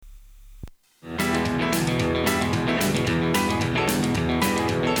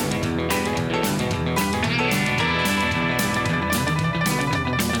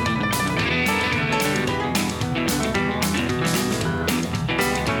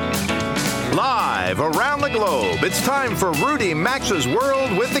Live around the globe, it's time for Rudy Maxa's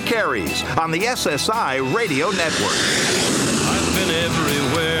World with the Careys on the SSI Radio Network. I've been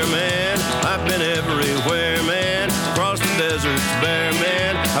everywhere, man. I've been everywhere, man. Across the deserts bare,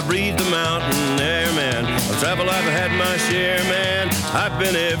 man. I breathe the mountain air, man. Of travel I've had my share, man. I've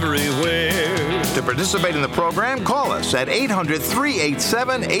been everywhere. To participate in the program, call us at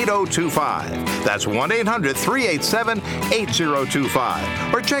 800-387-8025. That's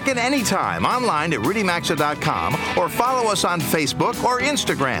 1-800-387-8025. Or check in anytime online at rudymaxa.com or follow us on Facebook or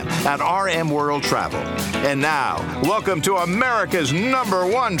Instagram at RM World Travel. And now, welcome to America's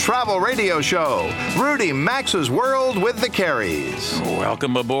 #1 travel radio show, Rudy Maxa's World with the Careys.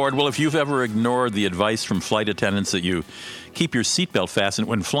 Welcome aboard. Well, if you've ever ignored the advice from flight attendants that you keep your seatbelt fastened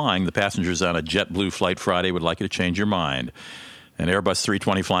when flying, the passengers on a JetBlue Flight Friday would like you to change your mind. An Airbus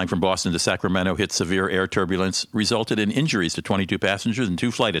 320 flying from Boston to Sacramento hit severe air turbulence, resulted in injuries to 22 passengers and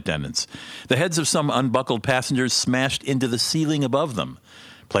 2 flight attendants. The heads of some unbuckled passengers smashed into the ceiling above them.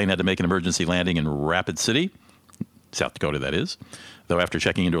 Plane had to make an emergency landing in Rapid City, South Dakota, that is, though after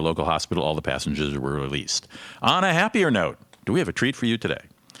checking into a local hospital, all the passengers were released. On a happier note, do we have a treat for you today?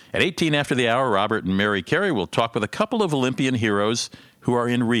 At 18 after the hour, Robert and Mary Carey will talk with a couple of Olympian heroes who are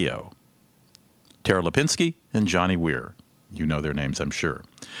in Rio. Tara Lipinski and Johnny Weir. You know their names, I'm sure.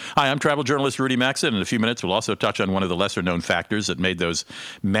 Hi, I'm travel journalist Rudy Maxa, and in a few minutes we'll also touch on one of the lesser-known factors that made those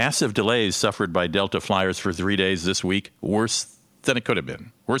massive delays suffered by Delta flyers for 3 days this week worse than it could have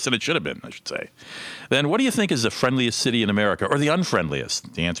been. Worse than it should have been, I should say. Then what do you think is the friendliest city in America, or the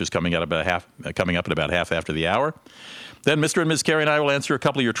unfriendliest? The answer's coming up at about half after the hour. Then Mr. and Ms. Carey and I will answer a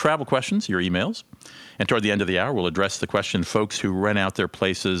couple of your travel questions, your emails. And toward the end of the hour, we'll address the question folks who rent out their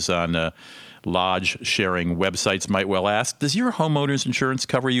places on lodge-sharing websites might well ask, does your homeowner's insurance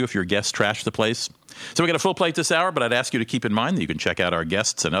cover you if your guests trash the place? So we got a full plate this hour, but I'd ask you to keep in mind that you can check out our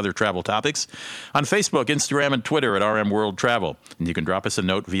guests and other travel topics on Facebook, Instagram, and Twitter at RM World Travel. And you can drop us a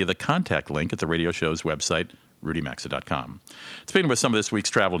note via the contact link at the radio show's website, rudymaxa.com. Let's begin with some of this week's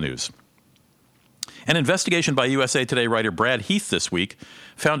travel news. An investigation by USA Today writer Brad Heath this week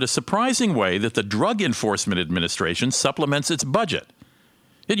found a surprising way that the Drug Enforcement Administration supplements its budget.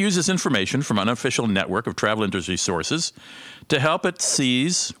 It uses information from an unofficial network of travel industry sources to help it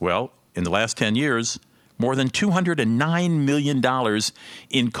seize, well, in the last 10 years, more than $209 million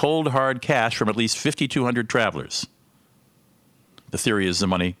in cold, hard cash from at least 5,200 travelers. The theory is the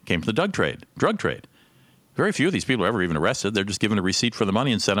money came from the drug trade. Very few of these people are ever even arrested. They're just given a receipt for the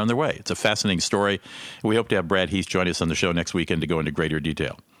money and sent on their way. It's a fascinating story. We hope to have Brad Heath join us on the show next weekend to go into greater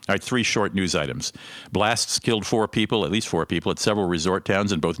detail. All right, 3 short news items. Blasts killed at least 4 people, at several resort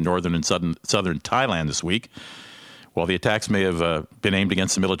towns in both northern and southern Thailand this week. While the attacks may have been aimed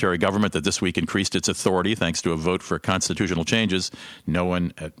against the military government that this week increased its authority thanks to a vote for constitutional changes, no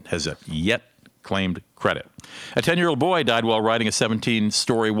one has yet claimed credit. A 10-year-old boy died while riding a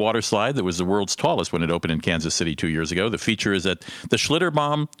 17-story water slide that was the world's tallest when it opened in Kansas City 2 years ago. The feature is at the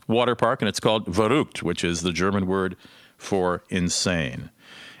Schlitterbaum Water Park, and it's called Verrückt, which is the German word for insane.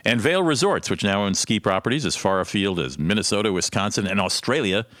 And Vail Resorts, which now owns ski properties as far afield as Minnesota, Wisconsin, and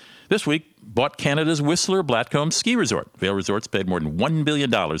Australia, this week bought Canada's Whistler Blackcomb Ski Resort. Vail Resorts paid more than $1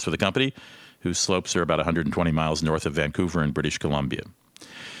 billion for the company, whose slopes are about 120 miles north of Vancouver in British Columbia.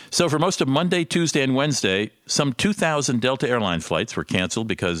 So for most of Monday, Tuesday, and Wednesday, some 2,000 Delta Airlines flights were canceled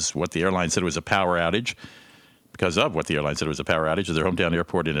because of what the airline said was a power outage at their hometown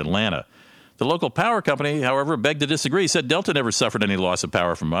airport in Atlanta. The local power company, however, begged to disagree, said Delta never suffered any loss of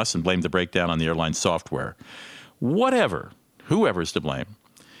power from us and blamed the breakdown on the airline's software. Whoever's to blame.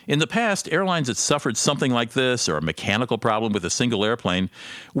 In the past, airlines that suffered something like this or a mechanical problem with a single airplane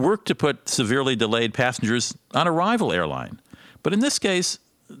worked to put severely delayed passengers on a rival airline. But in this case,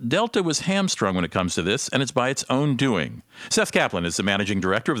 Delta was hamstrung when it comes to this, and it's by its own doing. Seth Kaplan is the managing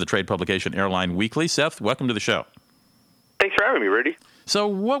director of the trade publication Airline Weekly. Seth, welcome to the show. Thanks for having me, Rudy. So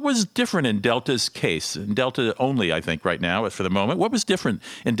what was different in Delta's case? In Delta only, I think, right now, for the moment. What was different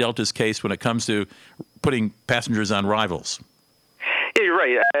in Delta's case when it comes to putting passengers on rivals? Yeah, you're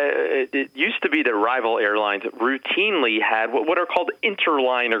right. It used to be that rival airlines routinely had what are called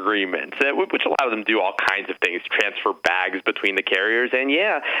interline agreements, which allow them to do all kinds of things, transfer bags between the carriers, and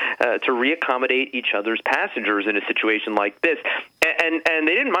to reaccommodate each other's passengers in a situation like this. And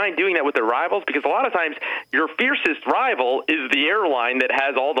they didn't mind doing that with their rivals because a lot of times your fiercest rival is the airline that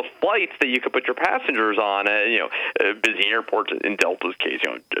has all the flights that you could put your passengers on. Busy airports in Delta's case,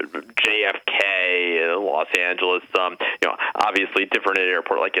 JFK, Los Angeles. Obviously different at an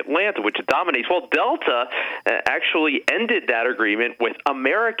airport like Atlanta, which dominates. Well, Delta actually ended that agreement with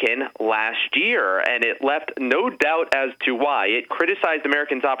American last year, and it left no doubt as to why. It criticized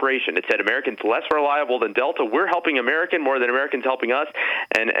American's operation. It said American's less reliable than Delta. We're helping American more than American's helping us,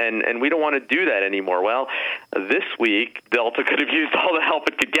 and we don't want to do that anymore. Well, this week, Delta could have used all the help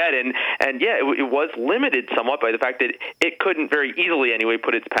it could get, and it was limited somewhat by the fact that it couldn't very easily anyway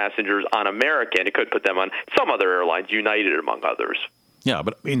put its passengers on American. It could put them on some other airlines, United among others. Yeah,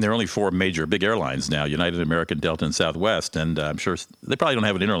 but I mean, there are only four major big airlines now, United, American, Delta, and Southwest, and I'm sure they probably don't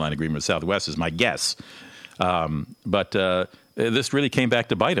have an interline agreement with Southwest is my guess. But this really came back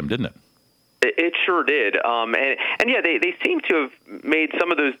to bite them, didn't it? It sure did. They seem to have made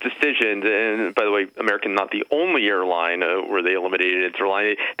some of those decisions. And by the way, American not the only airline where they eliminated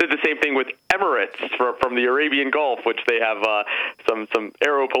Interline. They did the same thing with Emirates from the Arabian Gulf, which they have some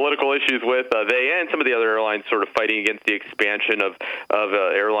aeropolitical issues with. They and some of the other airlines sort of fighting against the expansion of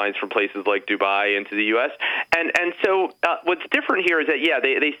airlines from places like Dubai into the U.S. And so what's different here is that,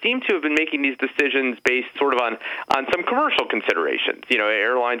 they seem to have been making these decisions based sort of on some commercial considerations.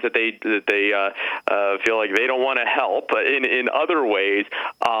 Airlines that they feel like they don't want to help in other ways,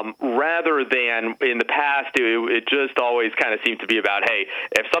 rather than in the past, it just always kind of seemed to be about, hey,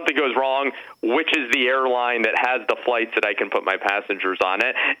 if something goes wrong, which is the airline that has the flights that I can put my passengers on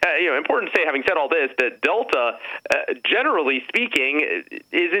it? Important to say, having said all this, that Delta, generally speaking,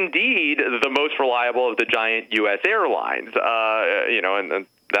 is indeed the most reliable of the giant U.S. airlines. And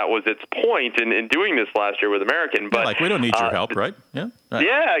that was its point in doing this last year with American. But we don't need your help, right? Yeah. Right.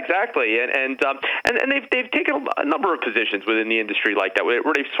 Yeah, exactly. And they've taken a number of positions within the industry like that, where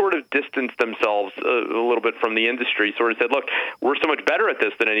they've sort of distanced themselves a little bit from the industry, sort of said, look, we're so much better at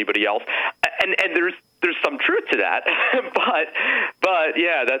this than anybody else. And there's some truth to that, but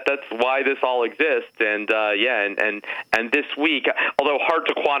that's why this all exists. And this week, although hard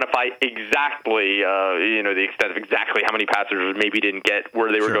to quantify exactly, the extent of exactly how many passengers maybe didn't get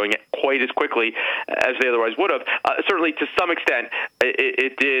where they were going quite as quickly as they otherwise would have. Certainly, to some extent,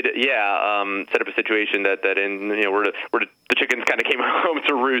 it did, set up a situation that in where the chickens kind of came home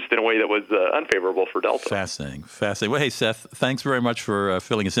to roost in a way that was unfavorable for Delta. Fascinating. Well, hey, Seth, thanks very much for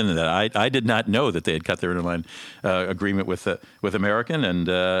filling us into that. I did not know that they had cut their interline agreement with American, and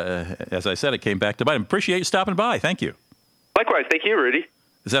as I said, it came back to bite them. Appreciate you stopping by. Thank you. Likewise. Thank you, Rudy.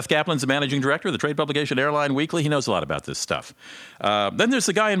 Seth Kaplan's the managing director of the trade publication Airline Weekly. He knows a lot about this stuff. Then there's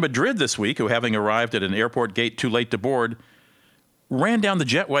the guy in Madrid this week who, having arrived at an airport gate too late to board, ran down the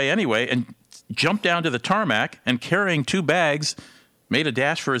jetway anyway and jumped down to the tarmac and, carrying 2 bags, made a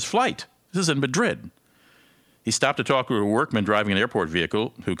dash for his flight. This is in Madrid. He stopped to talk to a workman driving an airport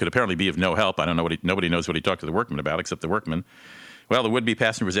vehicle who could apparently be of no help. I don't know nobody knows what he talked to the workman about except the workman. Well, the would-be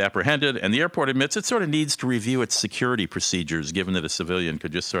passenger was apprehended, and the airport admits it sort of needs to review its security procedures, given that a civilian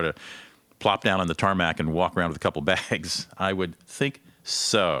could just sort of plop down on the tarmac and walk around with a couple bags. I would think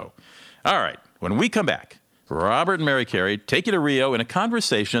so. All right, when we come back, Robert and Mary Carey take you to Rio in a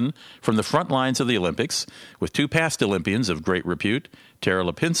conversation from the front lines of the Olympics with 2 past Olympians of great repute, Tara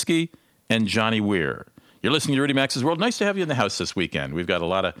Lipinski and Johnny Weir. You're listening to Rudy Max's World. Nice to have you in the house this weekend. We've got a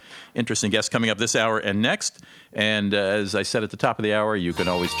lot of interesting guests coming up this hour and next. And as I said at the top of the hour, you can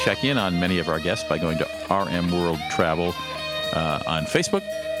always check in on many of our guests by going to RM World Travel on Facebook,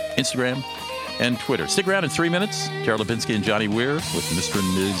 Instagram, and Twitter. Stick around in 3 minutes. Tara Lipinski and Johnny Weir with Mr.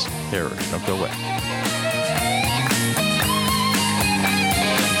 and Ms. Harris. Don't go away.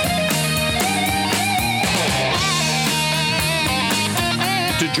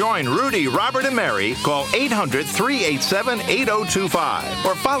 To join Rudy, Robert, and Mary, call 800-387-8025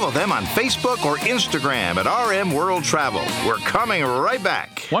 or follow them on Facebook or Instagram at RM World Travel. We're coming right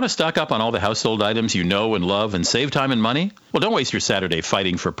back. Want to stock up on all the household items you know and love and save time and money? Well, don't waste your Saturday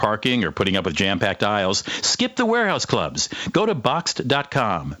fighting for parking or putting up with jam-packed aisles. Skip the warehouse clubs. Go to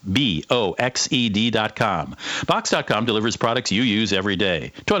Boxed.com, Boxed.com. Boxed.com delivers products you use every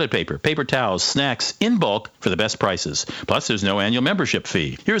day. Toilet paper, paper towels, snacks in bulk for the best prices. Plus, there's no annual membership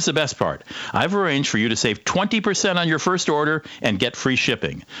fee. Here's the best part. I've arranged for you to save 20% on your first order and get free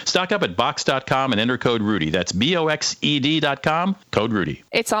shipping. Stock up at Box.com and enter code Rudy. That's BOXED.com, code Rudy.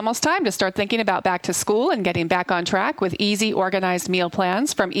 It's almost time to start thinking about back to school and getting back on track with easy, organized meal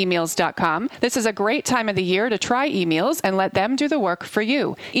plans from eMeals.com. This is a great time of the year to try eMeals and let them do the work for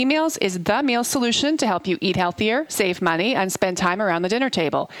you. eMeals is the meal solution to help you eat healthier, save money, and spend time around the dinner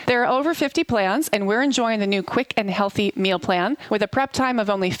table. There are over 50 plans, and we're enjoying the new Quick and Healthy Meal Plan with a prep time of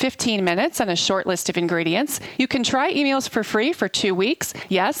only 15 minutes and a short list of ingredients. You can try eMeals for free for 2 weeks.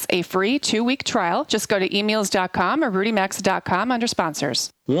 Yes, a free 2-week trial. Just go to eMeals.com or RudyMax.com under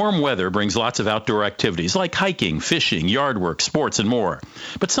sponsors. Warm weather brings lots of outdoor activities like hiking, fishing, yard work, sports, and more.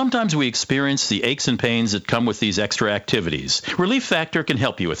 But sometimes we experience the aches and pains that come with these extra activities. Relief Factor can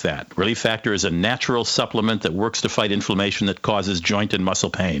help you with that. Relief Factor is a natural supplement that works to fight inflammation that causes joint and muscle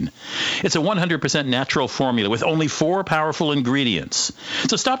pain. It's a 100% natural formula with only 4 powerful ingredients.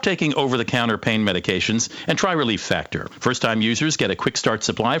 So stop taking over-the-counter pain medications and try Relief Factor. First-time users get a quick start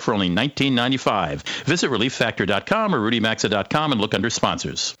supply for only $19.95. Visit ReliefFactor.com or RudyMaxa.com and look under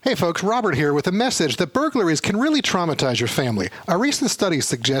sponsors. Hey folks, Robert here with a message that burglaries can really traumatize your family. A recent study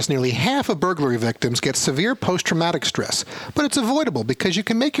suggests nearly half of burglary victims get severe post-traumatic stress, but it's avoidable because you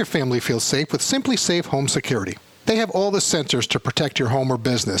can make your family feel safe with Simply Safe Home Security. They have all the sensors to protect your home or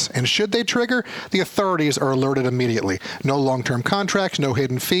business, and should they trigger, the authorities are alerted immediately. No long-term contracts, no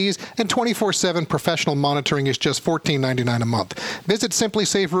hidden fees, and 24/7 professional monitoring is just $14.99 a month. Visit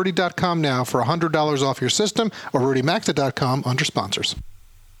SimplySafeRudy.com now for $100 off your system or RudyMaxa.com under sponsors.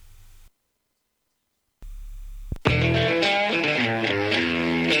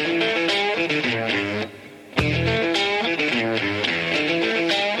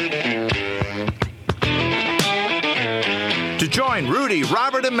 To join Rudy,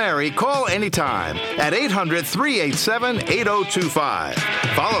 Robert, and Mary, call anytime at 800-387-8025.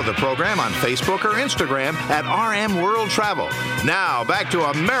 Follow the program on Facebook or Instagram at RM World Travel. Now, back to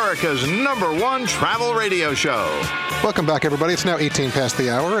America's #1 travel radio show. Welcome back, everybody. It's now 18 past the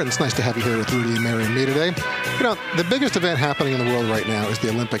hour, and it's nice to have you here with Rudy and Mary and me today. You know, the biggest event happening in the world right now is the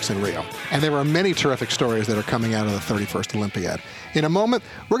Olympics in Rio, and there are many terrific stories that are coming out of the 31st Olympiad. In a moment,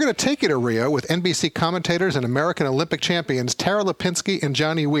 we're going to take you to Rio with NBC commentators and American Olympic champions Tara Lipinski and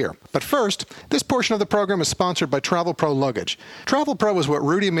Johnny Weir. But first, this portion of the program is sponsored by Travel Pro Luggage. Travel Pro is what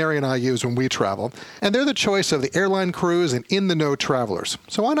Rudy, Mary, and I use when we travel, and they're the choice of the airline crews and in-the-know travelers.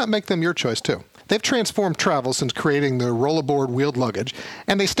 So why not make them your choice, too? They've transformed travel since creating the rollaboard wheeled luggage,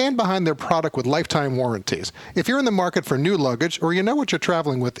 and they stand behind their product with lifetime warranties. If you're in the market for new luggage, or you know what you're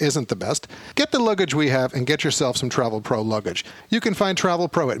traveling with isn't the best, get the luggage we have and get yourself some Travel Pro luggage. You can find Travel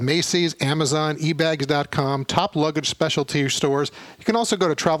Pro at Macy's, Amazon, eBags.com, top luggage specialty stores. You can also go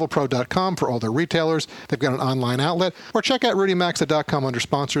to TravelPro.com for all their retailers. They've got an online outlet, or check out RudyMaxa.com under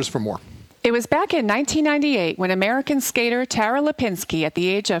sponsors for more. It was back in 1998 when American skater Tara Lipinski, at the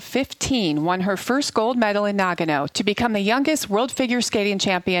age of 15, won her first gold medal in Nagano to become the youngest world figure skating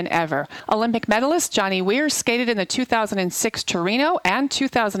champion ever. Olympic medalist Johnny Weir skated in the 2006 Torino and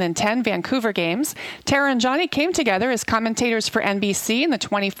 2010 Vancouver Games. Tara and Johnny came together as commentators for NBC in the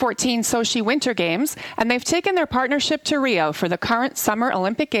 2014 Sochi Winter Games, and they've taken their partnership to Rio for the current Summer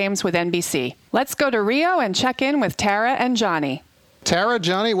Olympic Games with NBC. Let's go to Rio and check in with Tara and Johnny. Tara,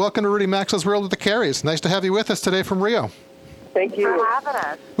 Johnny, welcome to Rudy Maxwell's World of the Carries. Nice to have you with us today from Rio. Thank you for having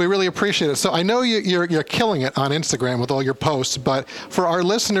us. We really appreciate it. So I know you're killing it on Instagram with all your posts, but for our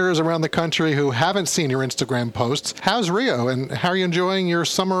listeners around the country who haven't seen your Instagram posts, how's Rio and how are you enjoying your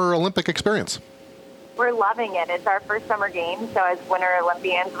Summer Olympic experience? We're loving it. It's our first Summer Games, so as Winter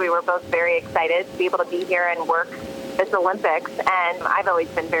Olympians, we were both very excited to be able to be here and work this Olympics, and I've always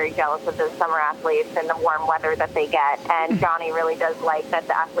been very jealous of those summer athletes and the warm weather that they get, and Johnny really does like that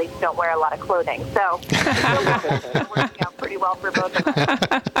the athletes don't wear a lot of clothing, so it's working out pretty well for both of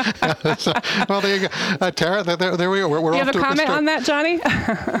us. Well, there you go. Tara, there we go. We're you off have a comment on that, Johnny?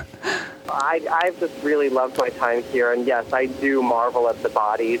 I've just really loved my time here, and yes, I do marvel at the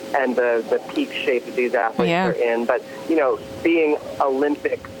bodies and the peak shape that these athletes are in, but, you know, being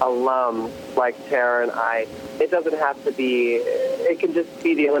Olympic alum like Tara and I, it doesn't have to be, it can just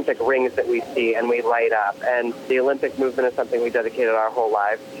be the Olympic rings that we see and we light up, and the Olympic movement is something we dedicated our whole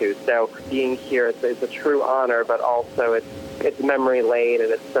lives to, so being here, it's a true honor, but also it's memory lane,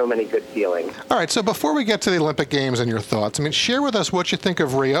 and it's so many good feelings. All right, so before we get to the Olympic Games and your thoughts, I mean, share with us what you think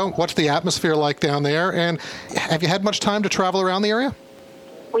of Rio. What's the atmosphere like down there? And have you had much time to travel around the area?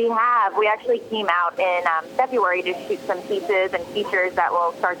 We have. We actually came out in February to shoot some pieces and features that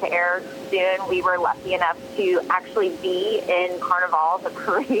will start to air soon. We were lucky enough to actually be in Carnival, the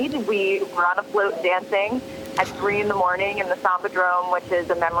parade. We were on a float dancing at 3 in the morning in the Sambadrome, which is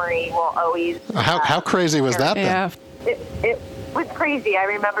a memory we'll always... How crazy was that then? Yeah. It was crazy. I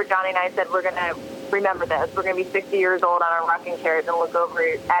remember Johnny and I said, we're going to remember this. We're going to be 60 years old on our rocking chairs and look over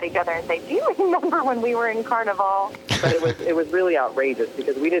at each other and say, do you remember when we were in Carnival? But it was really outrageous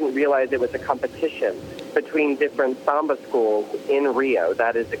because we didn't realize it was a competition between different samba schools in Rio.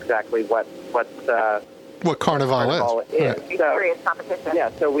 That is exactly what Carnival is. Right. Serious competition.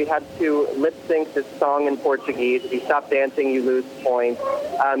 Yeah, so we had to lip sync this song in Portuguese. If you stop dancing, you lose points.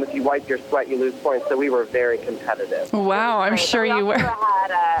 If you wipe your sweat, you lose points. So we were very competitive. Wow, I'm sure you were.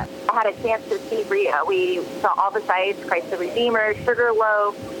 I had a chance to see Rio. We saw all the sites, Christ the Redeemer,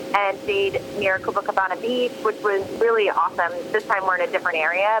 Sugarloaf, and stayed near Copacabana Beach, which was really awesome. This time we're in a different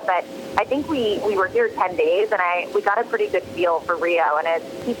area, but I think we were here 10 days, and we got a pretty good feel for Rio, and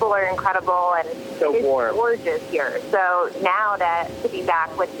people are incredible, and so it's warm. Gorgeous here. So now to be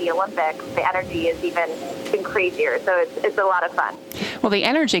back with the Olympics, the energy is even crazier, so it's a lot of fun. Well, the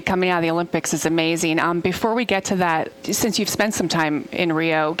energy coming out of the Olympics is amazing. Before we get to that, since you've spent some time in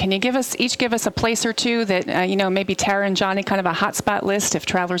Rio, can you each give us a place or two that, maybe Tara and Johnny, kind of a hotspot list if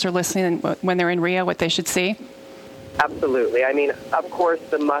travelers are listening when they're in Rio, what they should see? Absolutely. I mean, of course,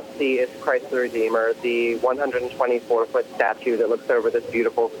 the must-see is Christ the Redeemer, the 124-foot statue that looks over this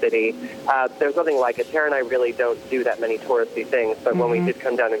beautiful city. There's nothing like it. Tara and I really don't do that many touristy things, but when we did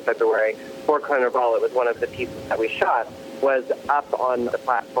come down in February for Carnival, it was one of the pieces that we shot was up on the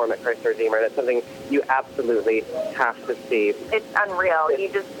platform at Christ the Redeemer. That's something you absolutely have to see. It's unreal.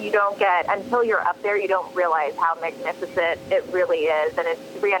 You don't get, until you're up there, you don't realize how magnificent it really is. And it's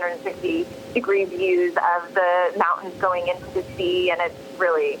 360-degree views of the mountains going into the sea, and it's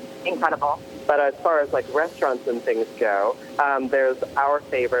really incredible. But as far as restaurants and things go, there's our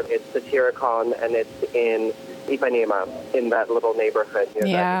favorite. It's the Tiracon, and it's in Ipanema, in that little neighborhood near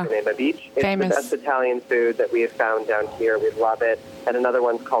Ipanema Beach. It's famous. The best Italian food that we have found down here. We love it. And another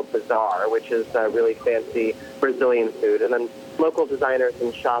one's called Bazaar, which is really fancy Brazilian food. And then local designers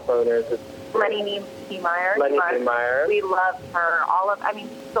and shop owners. Lenny Niemeyer. We love her. She's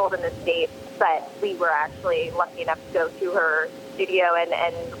sold in the States, but we were actually lucky enough to go to her studio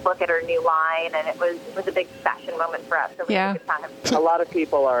and look at her new line, and it was a big fashion moment for us. So we had a good time. A lot of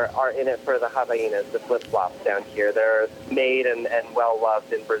people are in it for the Havaianas, the flip-flops down here. They're made and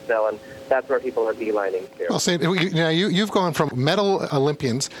well-loved in Brazil, and that's where people are beelining to. Well, see, you've gone from medal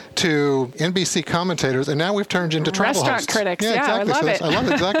Olympians to NBC commentators, and now we've turned into travel restaurant hosts. critics. Yeah, exactly. I love it. I love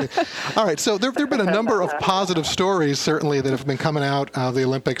it, exactly. All right, so there have been a number of positive stories, certainly, that have been coming out of the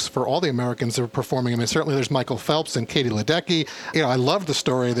Olympics for all the Americans that are performing. I mean, certainly there's Michael Phelps and Katie Ledecky. I love the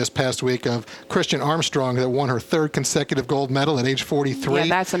story this past week of Christian Armstrong that won her third consecutive gold medal at age 43. Yeah,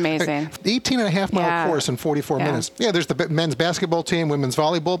 that's amazing. 18.5-mile course in 44 minutes. Yeah, there's the men's basketball team, women's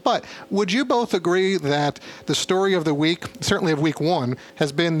volleyball. But would you both agree that the story of the week, certainly of week one,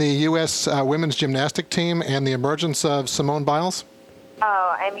 has been the U.S. women's gymnastic team and the emergence of Simone Biles? Oh,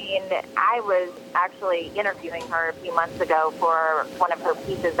 I was actually interviewing her a few months ago for one of her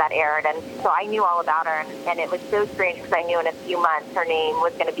pieces that aired, and so I knew all about her, and it was so strange because I knew in a few months her name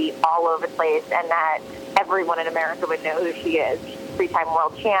was going to be all over the place and that everyone in America would know who she is. She's a three-time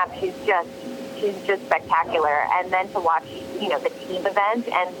world champ. She's just spectacular. And then to watch, the team event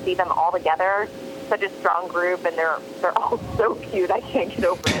and see them all together, such a strong group, and they're all so cute. I can't get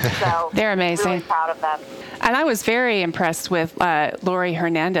over it. So they're amazing. Really proud of them. And I was very impressed with Lori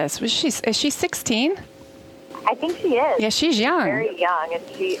Hernandez. Is she 16? I think she is. Yeah, she's young. Very young, and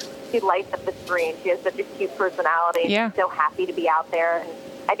she lights up the screen. She has such a cute personality. Yeah. She's so happy to be out there, and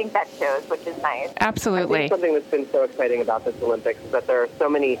I think that shows, which is nice. Absolutely. I think something that's been so exciting about this Olympics is that there are so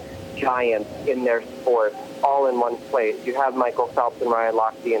many giants in their sport all in one place. You have Michael Phelps and Ryan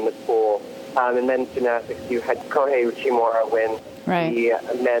Lochte in the pool. In men's gymnastics, you had Kohei Uchimura win the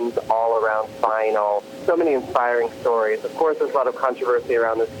men's all-around final. So many inspiring stories. Of course, there's a lot of controversy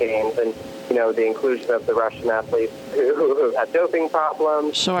around this games, and the inclusion of the Russian athletes who had doping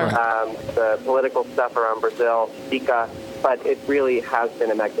problems. Sure. The political stuff around Brazil, Zika. But it really has been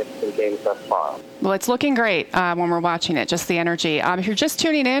a magnificent game thus far. Well, it's looking great when we're watching it, just the energy. If you're just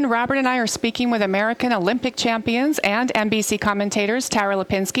tuning in, Robert and I are speaking with American Olympic champions and NBC commentators Tara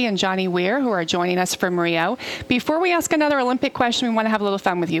Lipinski and Johnny Weir, who are joining us from Rio. Before we ask another Olympic question, we want to have a little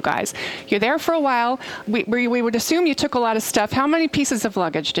fun with you guys. You're there for a while. We would assume you took a lot of stuff. How many pieces of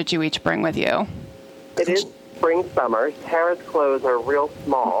luggage did you each bring with you? It is spring, summer. Tara's clothes are real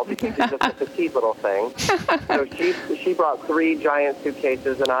small because she's just a petite little thing. So she brought 3 giant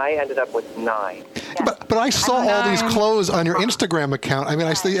suitcases, and I ended up with 9. But I saw all these clothes on your Instagram account.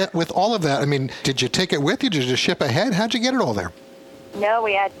 I see with all of that. Did you take it with you? Did you ship ahead? How'd you get it all there? No,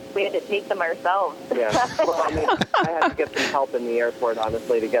 we had to take them ourselves. Yeah. Well, I mean, I had to get some help in the airport,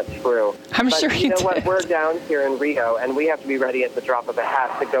 honestly, to get through. I'm sure you know did. What? We're down here in Rio, and we have to be ready at the drop of a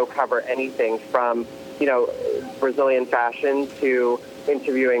hat to go cover anything from, Brazilian fashion to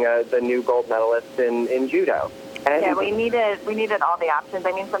interviewing the new gold medalist in judo. And yeah, we needed all the options.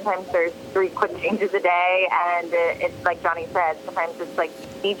 I mean, sometimes there's 3 quick changes a day, and it's like Johnny said, sometimes it's like,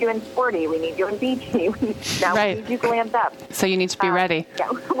 we need you in sporty, we need you in beachy, now right. we need you glammed up. So you need to be ready. Yeah.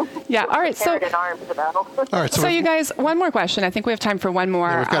 Yeah, all right. So, all right, so you guys, one more question. I think we have time for one more.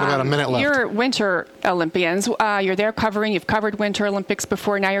 Yeah, we've got about a minute left. You're Winter Olympians. You're there you've covered Winter Olympics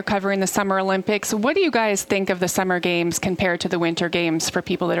before, now you're covering the Summer Olympics. What do you guys think of the Summer Games compared to the Winter Games for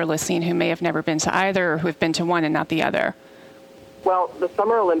people that are listening who may have never been to either or who have been to one and not the other? Well, the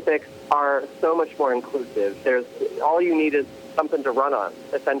Summer Olympics are so much more inclusive. There's all you need is something to run on,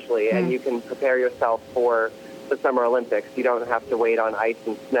 essentially, and you can prepare yourself for the Summer Olympics. You don't have to wait on ice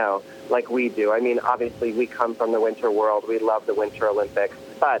and snow like we do. I mean, obviously, we come from the winter world. We love the Winter Olympics,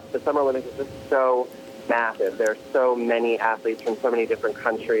 but the Summer Olympics is just so massive. There are so many athletes from so many different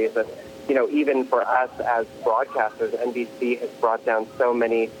countries. And, even for us as broadcasters, NBC has brought down so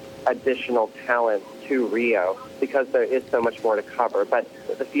many additional talent to Rio because there is so much more to cover. But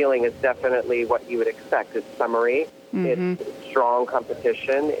the feeling is definitely what you would expect. It's summery. It's strong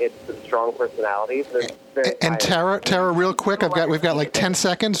competition. It's strong personalities. And Tara, real quick, we've got like 10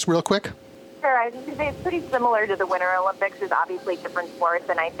 seconds, real quick. Sure, I was just going to say it's pretty similar to the Winter Olympics. It's obviously different sports,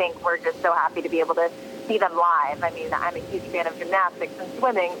 and I think we're just so happy to be able to see them live. I mean, I'm a huge fan of gymnastics and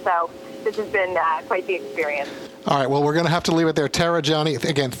swimming, so this has been quite the experience. All right, well, we're going to have to leave it there. Tara, Johnny,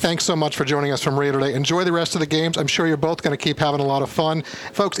 again, thanks so much for joining us from Rio today. Enjoy the rest of the games. I'm sure you're both going to keep having a lot of fun.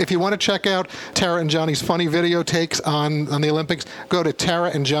 Folks, if you want to check out Tara and Johnny's funny video takes on the Olympics, go to Tara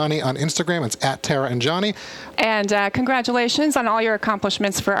and Johnny on Instagram. It's at Tara and Johnny. And congratulations on all your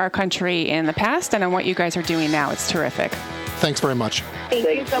accomplishments for our country in the past and on what you guys are doing now. It's terrific. Thanks very much.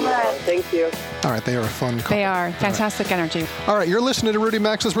 Thank you so much. Thank you. All right, they are a fun couple. They are. Fantastic energy. All right, you're listening to Rudy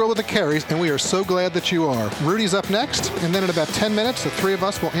Max's World with the Carries, and we are so glad that you are. Rudy's up next, and then in about 10 minutes, the 3 of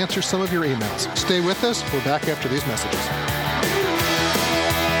us will answer some of your emails. Stay with us. We're back after these messages.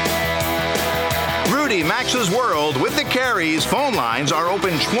 Rudy Max's World with the Carries phone lines are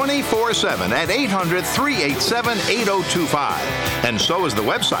open 24/7 at 800-387-8025. And so is the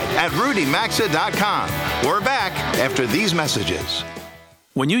website at rudymaxa.com. We're back after these messages.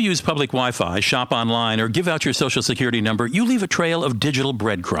 When you use public Wi-Fi, shop online, or give out your Social Security number, you leave a trail of digital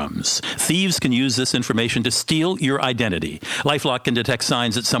breadcrumbs. Thieves can use this information to steal your identity. LifeLock can detect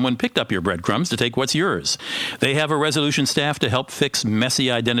signs that someone picked up your breadcrumbs to take what's yours. They have a resolution staff to help fix messy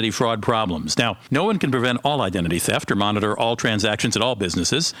identity fraud problems. Now, no one can prevent all identity theft or monitor all transactions at all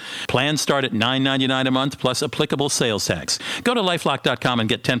businesses. Plans start at $9.99 a month plus applicable sales tax. Go to LifeLock.com and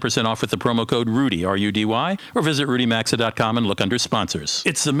get 10% off with the promo code RUDY, R-U-D-Y, or visit RudyMaxa.com and look under sponsors.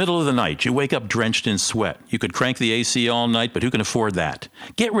 It's the middle of the night. You wake up drenched in sweat. You could crank the AC all night, but who can afford that?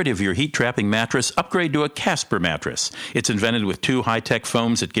 Get rid of your heat-trapping mattress. Upgrade to a Casper mattress. It's invented with 2 high-tech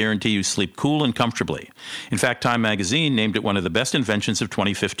foams that guarantee you sleep cool and comfortably. In fact, Time Magazine named it one of the best inventions of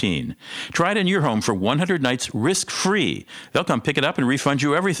 2015. Try it in your home for 100 nights risk-free. They'll come pick it up and refund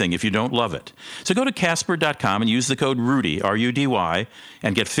you everything if you don't love it. So go to Casper.com and use the code RUDY, R-U-D-Y,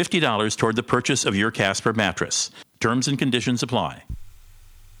 and get $50 toward the purchase of your Casper mattress. Terms and conditions apply.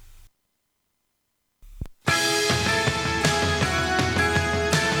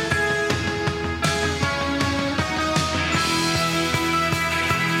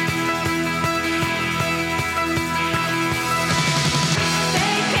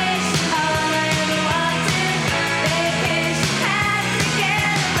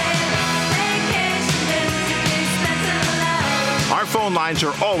 Phone lines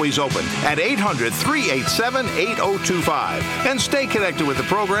are always open at 800-387-8025. And stay connected with the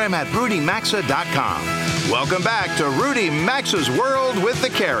program at rudymaxa.com. Welcome back to Rudy Max's World with the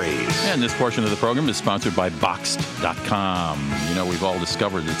Carries. And this portion of the program is sponsored by Boxed.com. You know, we've all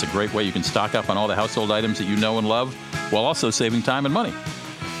discovered it's a great way you can stock up on all the household items that you know and love while also saving time and money.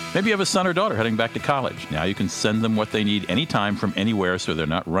 Maybe you have a son or daughter heading back to college. Now you can send them what they need anytime from anywhere so they're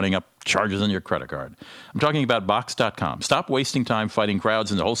not running up charges on your credit card. I'm talking about Boxed.com. Stop wasting time fighting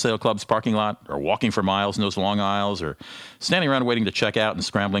crowds in the wholesale club's parking lot or walking for miles in those long aisles or standing around waiting to check out and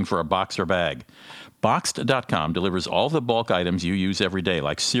scrambling for a box or bag. Boxed.com delivers all the bulk items you use every day,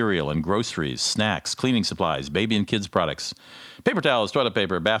 like cereal and groceries, snacks, cleaning supplies, baby and kids products, paper towels, toilet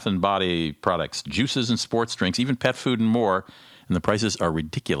paper, bath and body products, juices and sports drinks, even pet food and more. And the prices are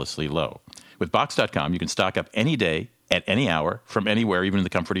ridiculously low. With Box.com, you can stock up any day, at any hour, from anywhere, even in the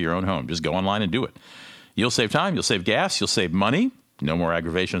comfort of your own home. Just go online and do it. You'll save time, you'll save gas, you'll save money. No more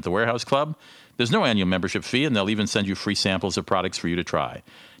aggravation at the Warehouse Club. There's no annual membership fee, and they'll even send you free samples of products for you to try.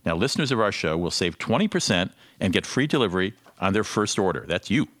 Now, listeners of our show will save 20% and get free delivery on their first order. That's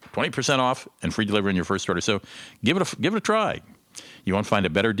you. 20% off and free delivery on your first order. So give it a try. You won't find a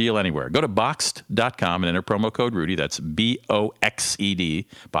better deal anywhere. Go to Boxed.com and enter promo code Rudy. That's BOXED,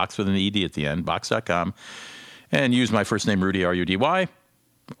 Box with an ED at the end, Boxed.com. And use my first name, Rudy, RUDY.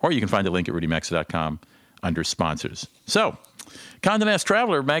 Or you can find the link at RudyMaxa.com under sponsors. So, Condé Nast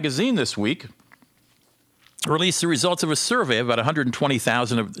Traveler magazine this week released the results of a survey of about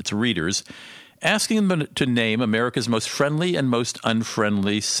 120,000 of its readers, asking them to name America's most friendly and most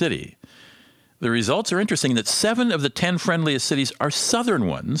unfriendly city. The results are interesting that 7 of the 10 friendliest cities are southern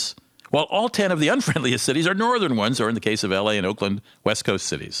ones, while all 10 of the unfriendliest cities are northern ones, or in the case of L.A. and Oakland, West Coast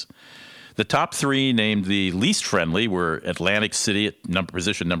cities. The top 3 named the least friendly were Atlantic City at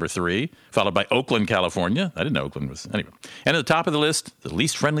position number 3, followed by Oakland, California. I didn't know Oakland was. Anyway. And at the top of the list, the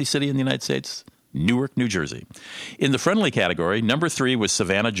least friendly city in the United States, Newark, New Jersey. In the friendly category, number 3 was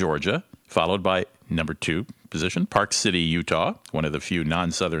Savannah, Georgia, followed by number 2 position, Park City, Utah, one of the few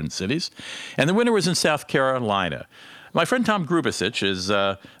non-southern cities. And the winner was in South Carolina. My friend Tom Grubasich is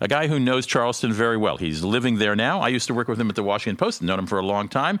a guy who knows Charleston very well. He's living there now. I used to work with him at the Washington Post, known him for a long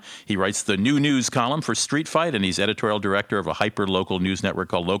time. He writes the new news column for Street Fight, and he's editorial director of a hyper-local news network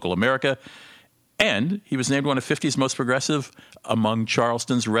called Local America. And he was named one of 50's most progressive among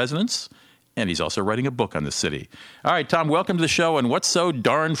Charleston's residents. And he's also writing a book on the city. All right, Tom, welcome to the show. And what's so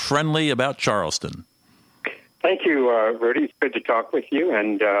darn friendly about Charleston? Thank you, Rudy. It's good to talk with you.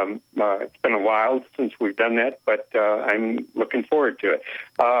 And it's been a while since we've done that, but I'm looking forward to it.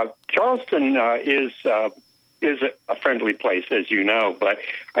 Charleston is a friendly place, as you know, but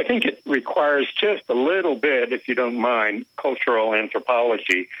I think it requires just a little bit, if you don't mind, cultural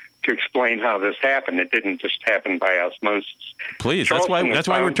anthropology to explain how this happened. It didn't just happen by osmosis. Please, that's why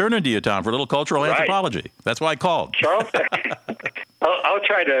we're turning to you, Tom, for a little cultural anthropology. That's why I called. Charleston, I'll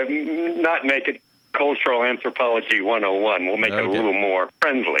try to not make it Cultural Anthropology 101. We'll make it a little more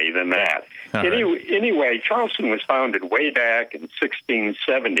friendly than that. Anyway, Charleston was founded way back in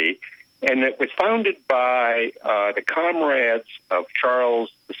 1670, and it was founded by the comrades of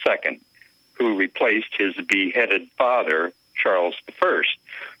Charles II, who replaced his beheaded father, Charles I.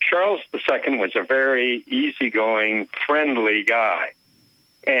 Charles II was a very easygoing, friendly guy,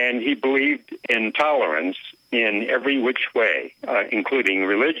 and he believed in tolerance in every which way, including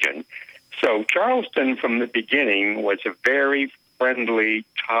religion. So Charleston, from the beginning, was a very friendly,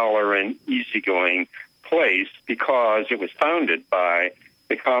 tolerant, easygoing place because it was founded by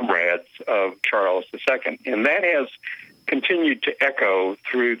the comrades of Charles II. And that has continued to echo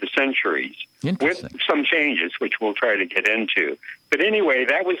through the centuries with some changes, which we'll try to get into. But anyway,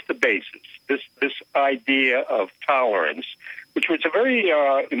 that was the basis, this idea of tolerance, which was a very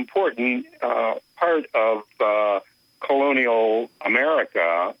important part of colonial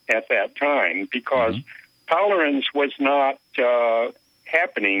America at that time, because tolerance was not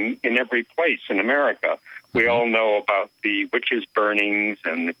happening in every place in America. We all know about the witches' burnings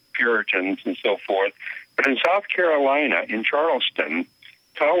and the Puritans and so forth. But in South Carolina, in Charleston,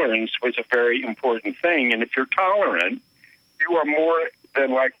 tolerance was a very important thing. And if you're tolerant, you are more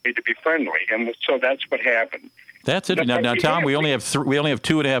than likely to be friendly. And so that's what happened. That's it. Now, Tom, we only have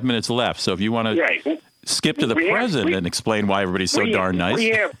 2.5 minutes left. So if you want to skip to the present and explain why everybody's so darn nice.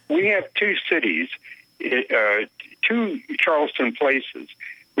 We have 2 cities, 2 Charleston places.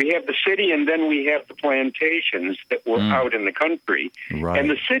 We have the city, and then we have the plantations that were out in the country. Right. And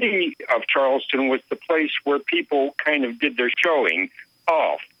the city of Charleston was the place where people kind of did their showing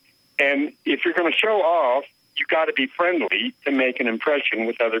off. And if you're going to show off, you got to be friendly to make an impression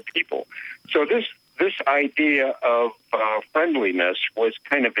with other people. So this idea of friendliness was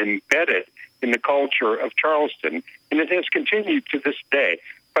kind of embedded in the culture of Charleston, and it has continued to this day.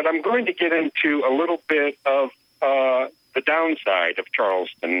 But I'm going to get into a little bit of the downside of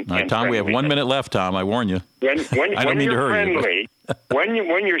Charleston. All right, Tom, we have 1 minute left, Tom. I warn you. I don't mean to hurry you.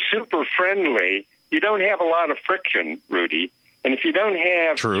 when you're super friendly, you don't have a lot of friction, Rudy. And if you don't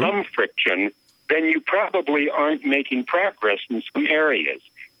have some friction, then you probably aren't making progress in some areas.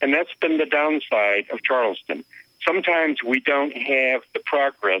 And that's been the downside of Charleston. Sometimes we don't have the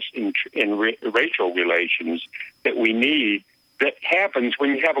progress in racial relations that we need that happens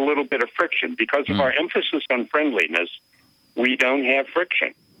when you have a little bit of friction. Because of our emphasis on friendliness, we don't have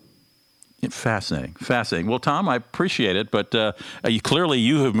friction. Fascinating. Well, Tom, I appreciate it, but clearly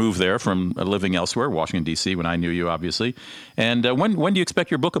you have moved there from living elsewhere, Washington, D.C., when I knew you, obviously. And when do you expect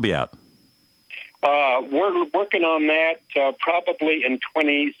your book will be out? We're working on that probably in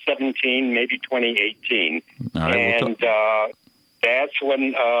 2017, maybe 2018. All right, that's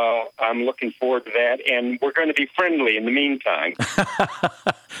when I'm looking forward to that. And we're going to be friendly in the meantime.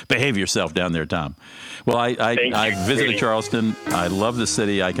 Behave yourself down there, Tom. Well, I visited Charleston. I love the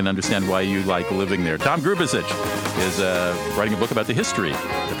city. I can understand why you like living there. Tom Grubisic is writing a book about the history,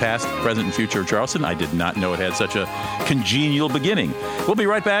 the past, present, and future of Charleston. I did not know it had such a congenial beginning. We'll be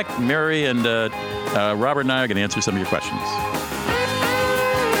right back. Mary and Robert and I are going to answer some of your questions.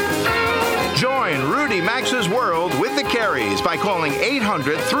 Join Rudy Maxa's World with the Careys by calling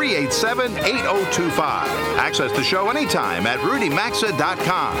 800-387-8025. Access the show anytime at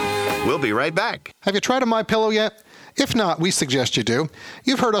rudymaxa.com. We'll be right back. Have you tried a MyPillow yet? If not, we suggest you do.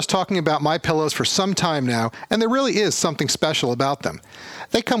 You've heard us talking about MyPillows for some time now, and there really is something special about them.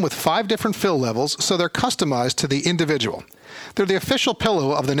 They come with 5 different fill levels, so they're customized to the individual. They're the official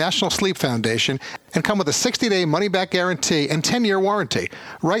pillow of the National Sleep Foundation and come with a 60-day money-back guarantee and 10-year warranty.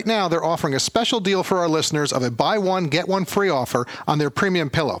 Right now, they're offering a special deal for our listeners of a buy one, get one free offer on their premium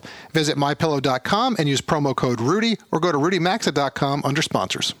pillow. Visit MyPillow.com and use promo code Rudy or go to rudymaxa.com under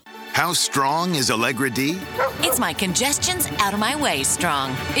sponsors. How strong is Allegra D? It's my congestion's out of my way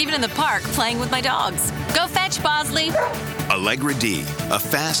strong. Even in the park, playing with my dogs. Go fetch, Bosley. Allegra D, a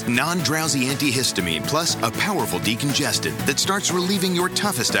fast, non-drowsy antihistamine plus a powerful decongestant that starts relieving your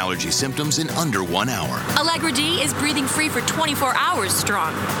toughest allergy symptoms in under 1 hour. Allegra D is breathing free for 24 hours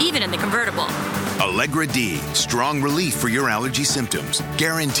strong, even in the convertible. Allegra D, strong relief for your allergy symptoms.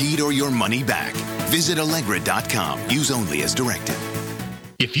 Guaranteed or your money back. Visit Allegra.com. Use only as directed.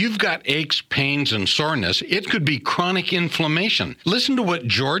 If you've got aches, pains, and soreness, it could be chronic inflammation. Listen to what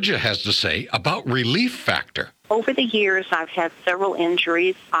Georgia has to say about Relief Factor. Over the years, I've had several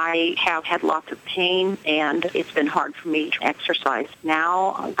injuries. I have had lots of pain, and it's been hard for me to exercise.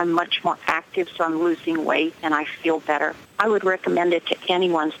 Now, I'm much more active, so I'm losing weight, and I feel better. I would recommend it to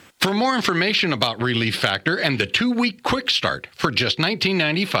anyone. For more information about Relief Factor and the 2-week quick start for just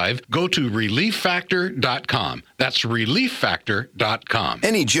 $19.95, go to ReliefFactor.com. That's ReliefFactor.com.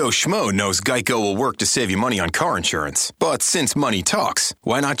 Any Joe Schmo knows Geico will work to save you money on car insurance. But since money talks,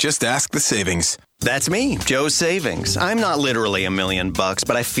 why not just ask the savings? That's me, Joe's Savings. I'm not literally $1 million,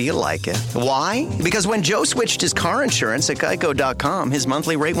 but I feel like it. Why? Because when Joe switched his car insurance at Geico.com, his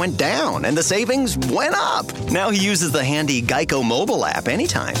monthly rate went down and the savings went up. Now he uses the handy Geico mobile app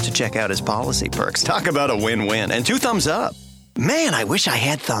anytime to check out his policy perks. Talk about a win-win. And 2 thumbs up. Man, I wish I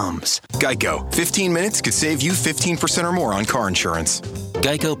had thumbs. Geico. 15 minutes could save you 15% or more on car insurance.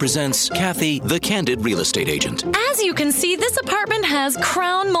 Geico presents Kathy, the Candid Real Estate Agent. As you can see, this apartment has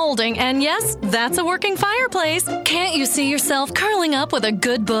crown molding, and yes, that's a working fireplace. Can't you see yourself curling up with a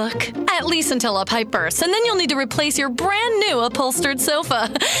good book? At least until a pipe bursts, and then you'll need to replace your brand new upholstered sofa.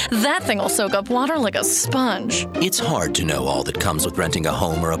 That thing will soak up water like a sponge. It's hard to know all that comes with renting a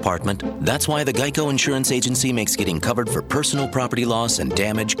home or apartment. That's why the Geico Insurance Agency makes getting covered for personal property loss and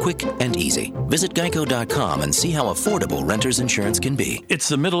damage quick and easy. Visit Geico.com and see how affordable renter's insurance can be. It's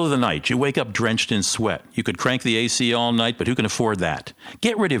the middle of the night. You wake up drenched in sweat. You could crank the AC all night, but who can afford that?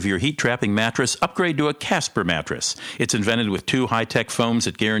 Get rid of your heat-trapping mattress. Upgrade to a Casper mattress. It's invented with 2 high-tech foams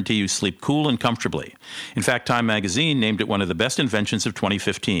that guarantee you sleep cool and comfortably. In fact, Time Magazine named it one of the best inventions of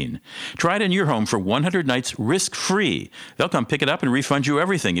 2015. Try it in your home for 100 nights risk-free. They'll come pick it up and refund you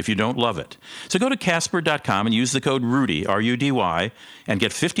everything if you don't love it. So go to Casper.com and use the code RUDY, R-U-D-Y, and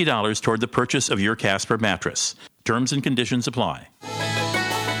get $50 toward the purchase of your Casper mattress. Terms and conditions apply.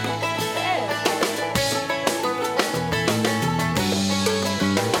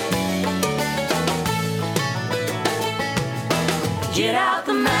 Get out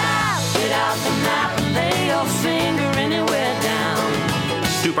the map, and lay your finger anywhere down.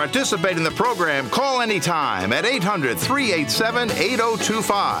 To participate in the program, call anytime at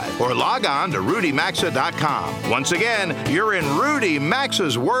 800-387-8025 or log on to rudymaxa.com. Once again, you're in Rudy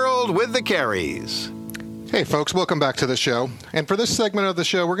Maxa's World with the Careys. Hey, folks, welcome back to the show. And for this segment of the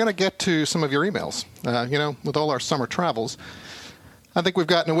show, we're going to get to some of your emails. With all our summer travels, I think we've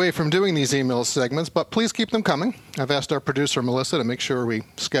gotten away from doing these email segments, but please keep them coming. I've asked our producer, Melissa, to make sure we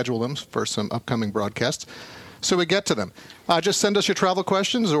schedule them for some upcoming broadcasts so we get to them. Just send us your travel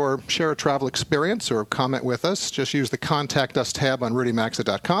questions or share a travel experience or comment with us. Just use the Contact Us tab on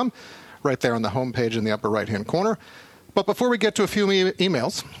rudymaxa.com, right there on the homepage in the upper right-hand corner. But before we get to a few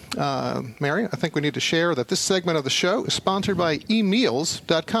emails, Mary, I think we need to share that this segment of the show is sponsored by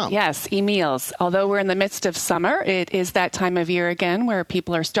eMeals.com. Yes, eMeals. Although we're in the midst of summer, it is that time of year again where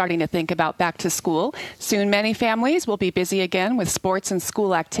people are starting to think about back to school. Soon many families will be busy again with sports and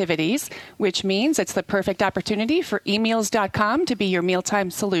school activities, which means it's the perfect opportunity for eMeals.com to be your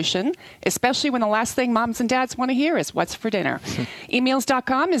mealtime solution, especially when the last thing moms and dads want to hear is what's for dinner.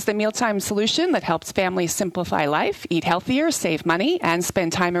 eMeals.com is the mealtime solution that helps families simplify life, eat eat healthier, save money, and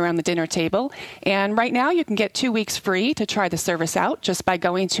spend time around the dinner table. And right now, you can get 2 weeks free to try the service out just by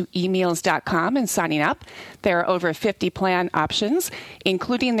going to emeals.com and signing up. There are over 50 plan options,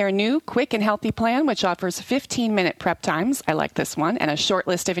 including their new Quick and Healthy plan, which offers 15-minute prep times. I like this one, and a short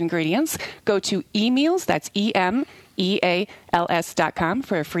list of ingredients. Go to emeals, that's EMEALS.com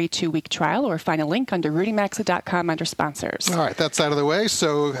for a free 2-week trial, or find a link under rudymaxa.com under sponsors. All right, that's out of the way.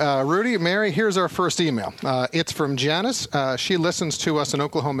 So, Rudy, Mary, here's our first email. It's from Janice. She listens to us in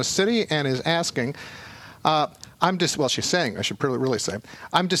Oklahoma City and is asking, she's saying, I should really say,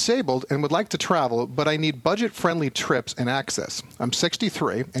 I'm disabled and would like to travel, but I need budget-friendly trips and access. I'm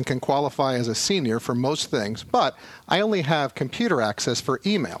 63 and can qualify as a senior for most things, but I only have computer access for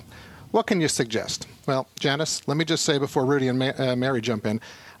email. What can you suggest? Well, Janice, let me just say before Rudy and Mary jump in,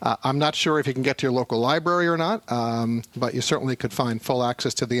 I'm not sure if you can get to your local library or not, but you certainly could find full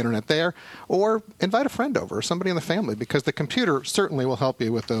access to the internet there, or invite a friend over or somebody in the family, because the computer certainly will help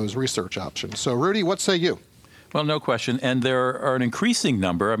you with those research options. So, Rudy, what say you? Well, no question. And there are an increasing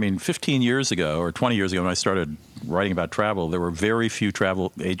number. I mean, 15 years ago or 20 years ago when I started writing about travel, there were very few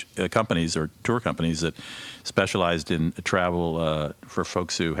travel companies or tour companies that specialized in travel for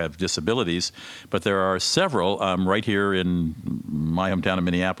folks who have disabilities. But there are several right here in my hometown of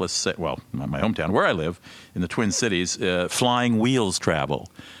Minneapolis, well, not my hometown, where I live, in the Twin Cities. Flying Wheels Travel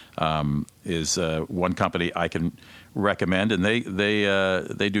is one company I can recommend, and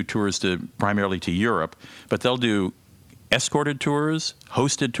they do tours primarily to Europe, but they'll do escorted tours,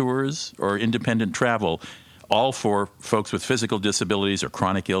 hosted tours, or independent travel, all for folks with physical disabilities or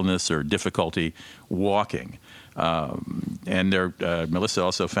chronic illness or difficulty walking. And Melissa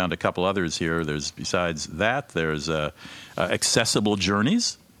also found a couple others here. Besides that, there's Accessible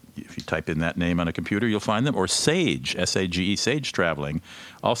Journeys. If you type in that name on a computer, you'll find them. Or SAGE, S-A-G-E, SAGE Traveling,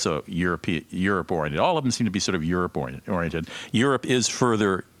 also Europe-oriented. All of them seem to be sort of Europe-oriented. Europe is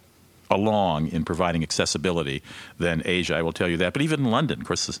further along in providing accessibility than Asia, I will tell you that. But even London, of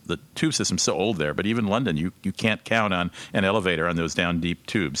course, the tube system's so old there, but even London, you can't count on an elevator on those down deep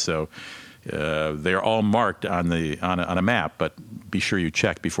tubes. So they're all marked on a map, but be sure you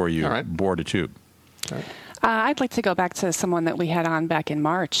check before you board a tube. All right. I'd like to go back to someone that we had on back in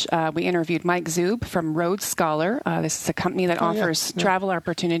March. We interviewed Mike Zub from Road Scholar. This is a company that offers travel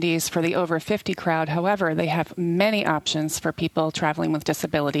opportunities for the over 50 crowd. However, they have many options for people traveling with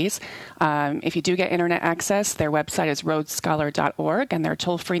disabilities. If you do get internet access, their website is roadscholar.org, and their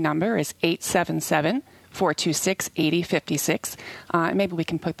toll-free number is 877-426-8056. Maybe we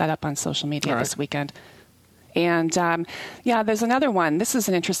can put that up on social media this weekend. And, there's another one. This is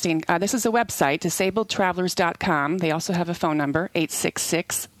an interesting, this is a website, disabledtravelers.com. They also have a phone number,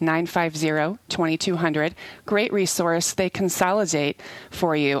 866-950-2200. Great resource. They consolidate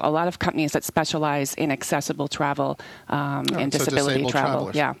for you a lot of companies that specialize in accessible travel and disability travel.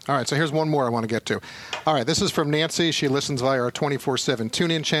 Travelers. Yeah. All right, so here's one more I want to get to. All right, this is from Nancy. She listens via our 24/7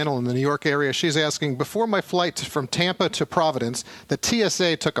 tune-in channel in the New York area. She's asking, before my flight from Tampa to Providence, the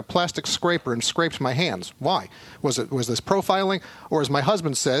TSA took a plastic scraper and scraped my hands. Why? Was this profiling, or as my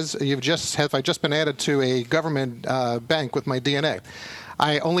husband says, have I just been added to a government bank with my DNA?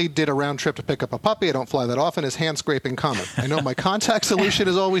 I only did a round trip to pick up a puppy. I don't fly that often. Is hand scraping common? I know my contact solution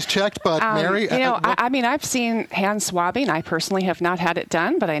is always checked, but Mary? I've seen hand swabbing. I personally have not had it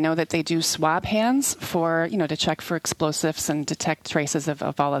done, but I know that they do swab hands for, to check for explosives and detect traces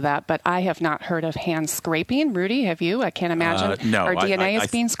of all of that. But I have not heard of hand scraping. Rudy, have you? I can't imagine no, our DNA is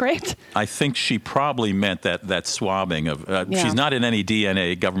being scraped. I think she probably meant that swabbing of. She's not in any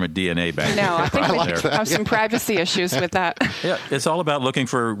government DNA bank. No, I think we have some privacy issues with that. Yeah, it's all about looking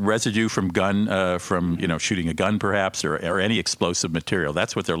for residue from gun, shooting a gun perhaps, or any explosive material.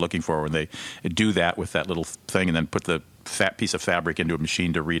 That's what they're looking for when they do that with that little thing and then put the piece of fabric into a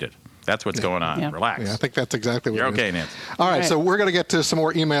machine to read it. That's what's going on. Yeah. Relax. Yeah, I think that's exactly what You're it is. okay, Nancy. All right, so we're going to get to some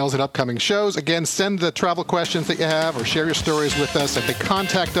more emails in upcoming shows. Again, send the travel questions that you have or share your stories with us at the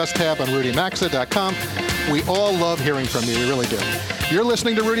Contact Us tab on rudymaxa.com. We all love hearing from you. We really do. You're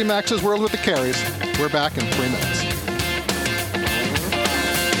listening to Rudy Maxa's World with the Careys. We're back in 3 minutes.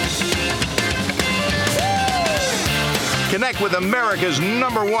 Connect with America's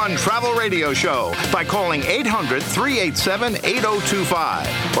 #1 travel radio show by calling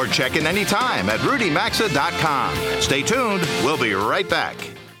 800-387-8025 or check in anytime at rudymaxa.com. Stay tuned. We'll be right back.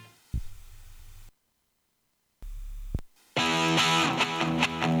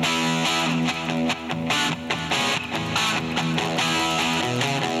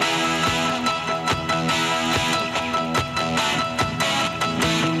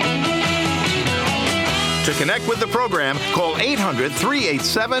 To connect with the program, call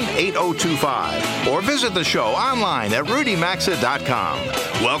 800-387-8025 or visit the show online at rudymaxa.com.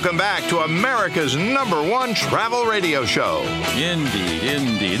 Welcome back to America's #1 travel radio show.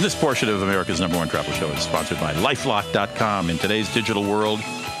 Indeed. This portion of America's #1 travel show is sponsored by LifeLock.com. In today's digital world,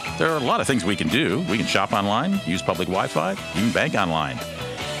 there are a lot of things we can do. We can shop online, use public Wi-Fi, even bank online.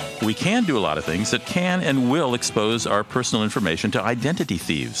 We can do a lot of things that can and will expose our personal information to identity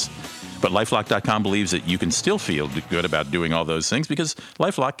thieves. But LifeLock.com believes that you can still feel good about doing all those things because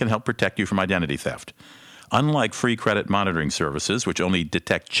LifeLock can help protect you from identity theft. Unlike free credit monitoring services, which only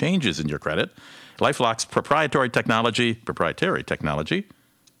detect changes in your credit, LifeLock's proprietary technology,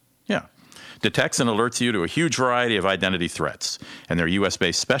 detects and alerts you to a huge variety of identity threats, and their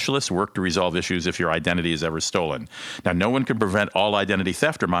U.S.-based specialists work to resolve issues if your identity is ever stolen. Now, no one can prevent all identity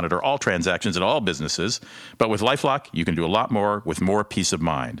theft or monitor all transactions at all businesses, but with LifeLock, you can do a lot more with more peace of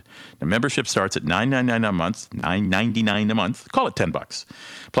mind. The membership starts at $9.99 a month. Call it $10,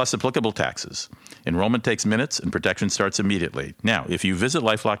 plus applicable taxes. Enrollment takes minutes, and protection starts immediately. Now, if you visit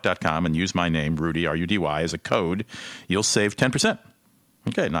LifeLock.com and use my name, Rudy, R-U-D-Y, as a code, you'll save 10%.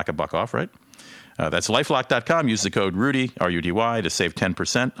 Okay, knock a buck off, right? That's LifeLock.com. Use the code Rudy, R-U-D-Y, to save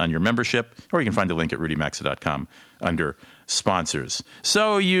 10% on your membership, or you can find a link at rudymaxa.com under sponsors.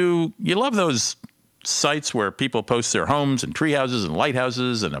 So you love those sites where people post their homes and tree houses and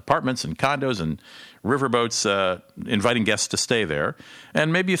lighthouses and apartments and condos and riverboats, inviting guests to stay there.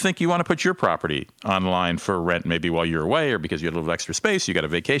 And maybe you think you want to put your property online for rent, maybe while you're away or because you have a little extra space, you got a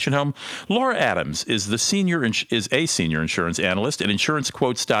vacation home. Laura Adams is a senior insurance analyst at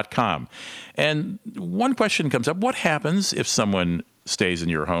insurancequotes.com. And one question comes up: what happens if someone stays in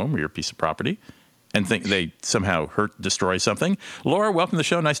your home or your piece of property and think they somehow destroy something? Laura, welcome to the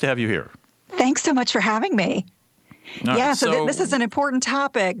show. Nice to have you here. Thanks so much for having me. Right, so this is an important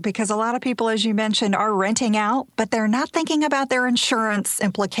topic because a lot of people, as you mentioned, are renting out, but they're not thinking about their insurance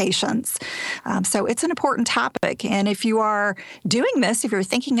implications. So it's an important topic. And if you are doing this, if you're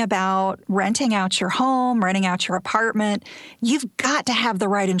thinking about renting out your home, renting out your apartment, you've got to have the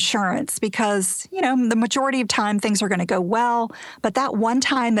right insurance because, the majority of time things are going to go well. But that one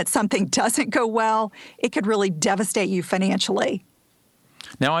time that something doesn't go well, it could really devastate you financially.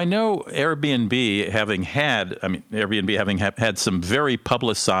 Now, I know Airbnb having had some very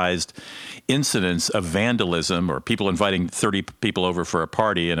publicized incidents of vandalism or people inviting 30 people over for a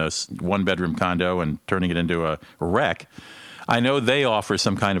party in a one-bedroom condo and turning it into a wreck. I know they offer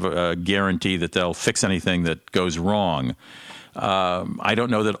some kind of a guarantee that they'll fix anything that goes wrong. I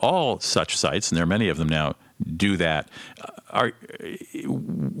don't know that all such sites, and there are many of them now, do that.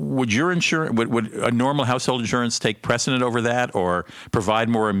 Would a normal household insurance take precedent over that or provide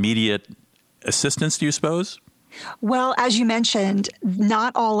more immediate assistance, do you suppose? Well, as you mentioned,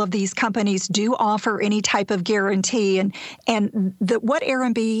 not all of these companies do offer any type of guarantee. And what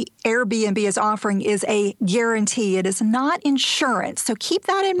Airbnb is offering is a guarantee. It is not insurance. So keep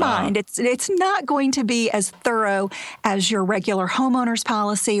that in mind. It's not going to be as thorough as your regular homeowner's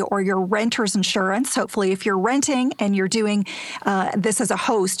policy or your renter's insurance. Hopefully, if you're renting and you're doing this as a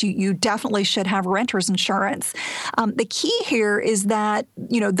host, you definitely should have renter's insurance. The key here is that,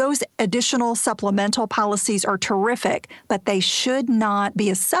 those additional supplemental policies are terrific, but they should not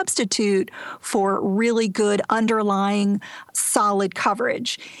be a substitute for really good underlying solid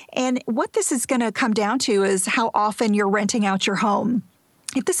coverage. And what this is going to come down to is how often you're renting out your home.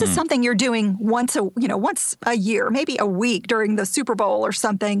 If this is something you're doing once a year, maybe a week during the Super Bowl or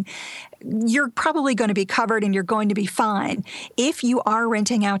something, you're probably going to be covered and you're going to be fine. If you are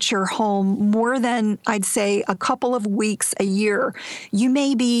renting out your home more than, I'd say, a couple of weeks a year, you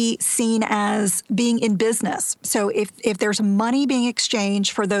may be seen as being in business. So if there's money being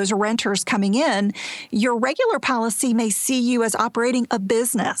exchanged for those renters coming in, your regular policy may see you as operating a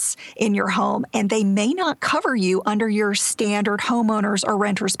business in your home, and they may not cover you under your standard homeowners or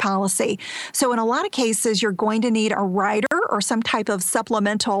renter's policy. So in a lot of cases, you're going to need a rider or some type of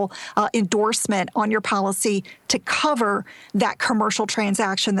supplemental endorsement on your policy to cover that commercial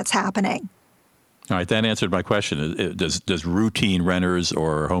transaction that's happening. All right, that answered my question. Does routine renters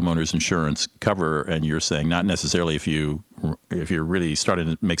or homeowners insurance cover? And you're saying not necessarily if you're really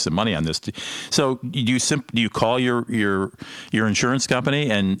starting to make some money on this. So do you call your insurance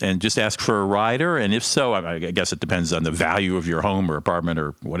company and just ask for a rider? And if so, I guess it depends on the value of your home or apartment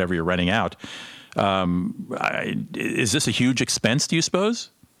or whatever you're renting out. Is this a huge expense, do you suppose?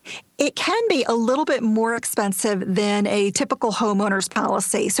 It can be a little bit more expensive than a typical homeowner's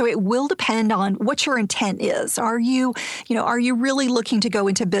policy. So it will depend on what your intent is. Are you really looking to go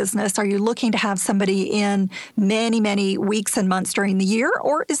into business? Are you looking to have somebody in many, many weeks and months during the year?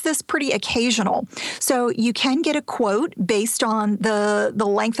 Or is this pretty occasional? So you can get a quote based on the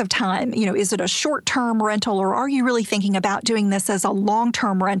length of time. Is it a short-term rental, or are you really thinking about doing this as a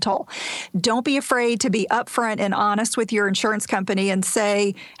long-term rental? Don't be afraid to be upfront and honest with your insurance company and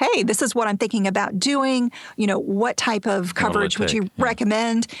say, hey, this is what I'm thinking about doing. What type of coverage would you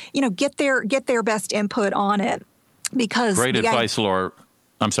recommend? Get their best input on it. Because great advice, Laura.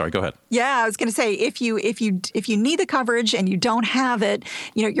 I'm sorry, go ahead. Yeah, I was going to say, if you need the coverage and you don't have it,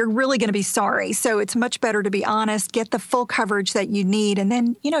 you're really going to be sorry. So it's much better to be honest, get the full coverage that you need, and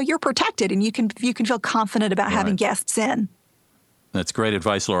then you're protected and you can feel confident about having guests in. That's great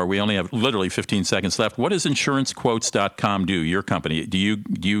advice, Laura. We only have literally 15 seconds left. What does InsuranceQuotes.com do, your company? Do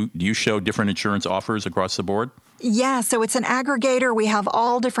you show different insurance offers across the board? Yeah, so it's an aggregator. We have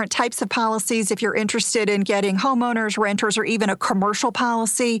all different types of policies. If you're interested in getting homeowners, renters, or even a commercial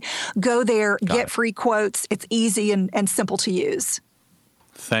policy, go there, get free quotes. It's easy and simple to use.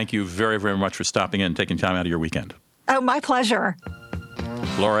 Thank you very, very much for stopping in and taking time out of your weekend. Oh, my pleasure.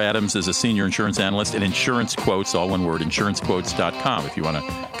 Laura Adams is a senior insurance analyst at Insurance Quotes, all one word, insurancequotes.com, if you want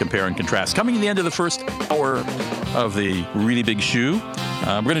to compare and contrast. Coming to the end of the first hour of the Really Big Shoe,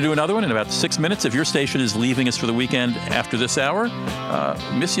 we're going to do another one in about 6 minutes. If your station is leaving us for the weekend after this hour,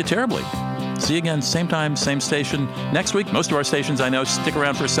 miss you terribly. See you again, same time, same station next week. Most of our stations, I know, stick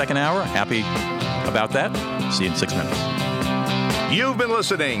around for a second hour. Happy about that. See you in 6 minutes. You've been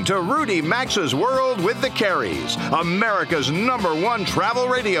listening to Rudy Maxa's World with the Careys, America's #1 travel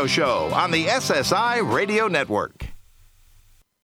radio show on the SSI Radio Network.